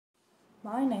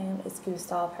My name is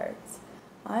Franck-Hertz.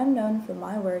 I am known for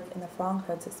my work in the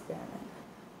Franck-Hertz experiment.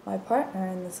 My partner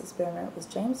in this experiment was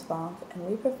James Franck, and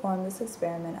we performed this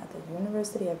experiment at the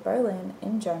University of Berlin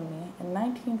in Germany in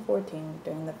 1914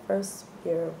 during the first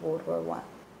year of World War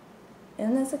I.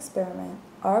 In this experiment,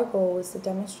 our goal was to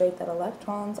demonstrate that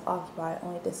electrons occupy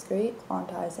only discrete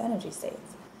quantized energy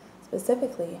states.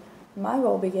 Specifically, my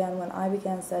role began when I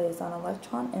began studies on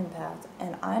electron impact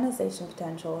and ionization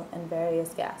potential in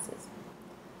various gases.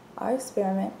 Our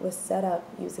experiment was set up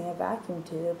using a vacuum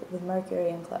tube with mercury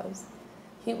enclosed.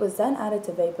 Heat was then added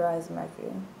to vaporize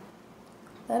mercury.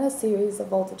 Then a series of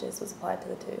voltages was applied to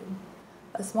the tube.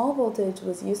 A small voltage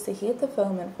was used to heat the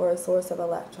filament for a source of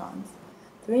electrons.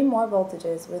 3 more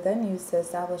voltages were then used to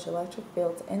establish electric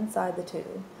fields inside the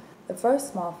tube. The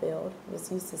first small field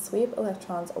was used to sweep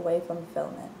electrons away from the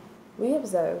filament. We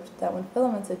observed that when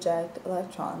filaments eject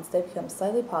electrons, they become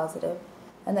slightly positive,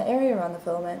 and the area around the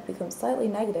filament becomes slightly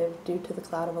negative due to the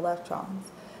cloud of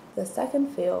electrons. The second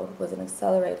field was an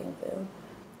accelerating field,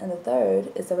 and the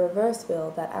third is a reverse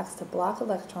field that acts to block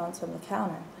electrons from the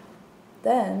counter.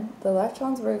 Then, the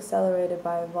electrons were accelerated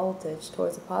by a voltage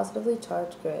towards a positively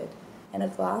charged grid in a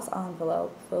glass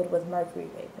envelope filled with mercury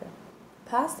vapor.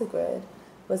 Past the grid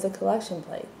was a collection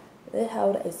plate. It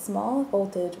held a small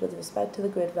voltage with respect to the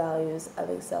grid values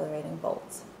of accelerating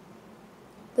volts.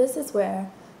 This is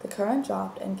where the current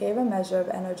dropped and gave a measure of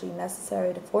energy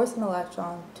necessary to force an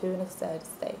electron to an excited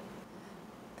state.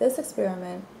 This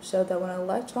experiment showed that when an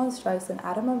electron strikes an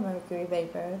atom of mercury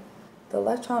vapor, the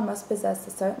electron must possess a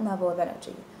certain level of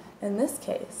energy, in this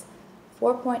case,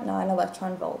 4.9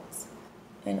 electron volts,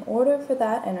 in order for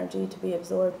that energy to be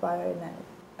absorbed by an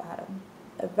atom.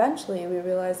 Eventually, we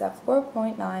realized that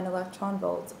 4.9 electron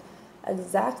volts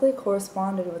exactly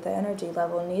corresponded with the energy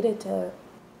level needed to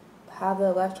have the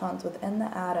electrons within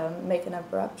the atom make an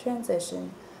abrupt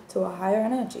transition to a higher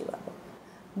energy level.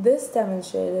 This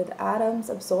demonstrated atoms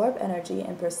absorb energy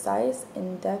in precise,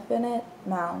 indefinite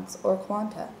amounts or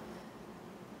quanta.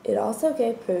 It also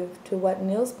gave proof to what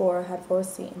Niels Bohr had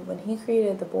foreseen when he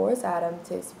created the Bohr's atom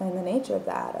to explain the nature of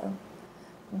the atom.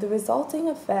 The resulting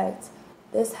effect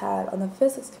this had on the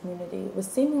physics community was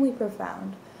seemingly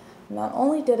profound. Not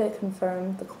only did it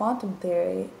confirm the quantum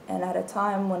theory, and at a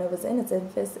time when it was in its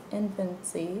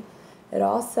infancy, it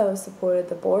also supported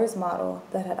the Bohr's model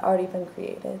that had already been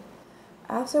created.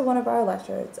 After one of our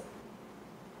lectures,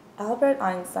 Albert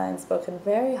Einstein spoke in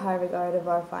very high regard of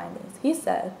our findings. He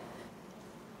said,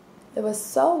 "It was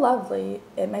so lovely,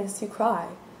 it makes you cry."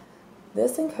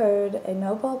 This incurred a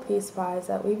Nobel Peace Prize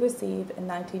that we received in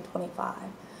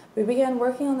 1925. We began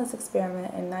working on this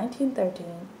experiment in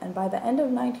 1913, and by the end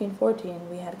of 1914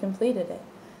 we had completed it.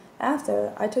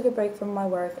 After, I took a break from my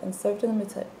work and served in the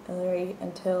military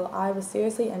until I was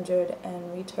seriously injured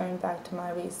and returned back to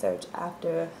my research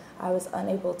after I was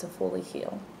unable to fully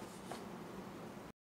heal.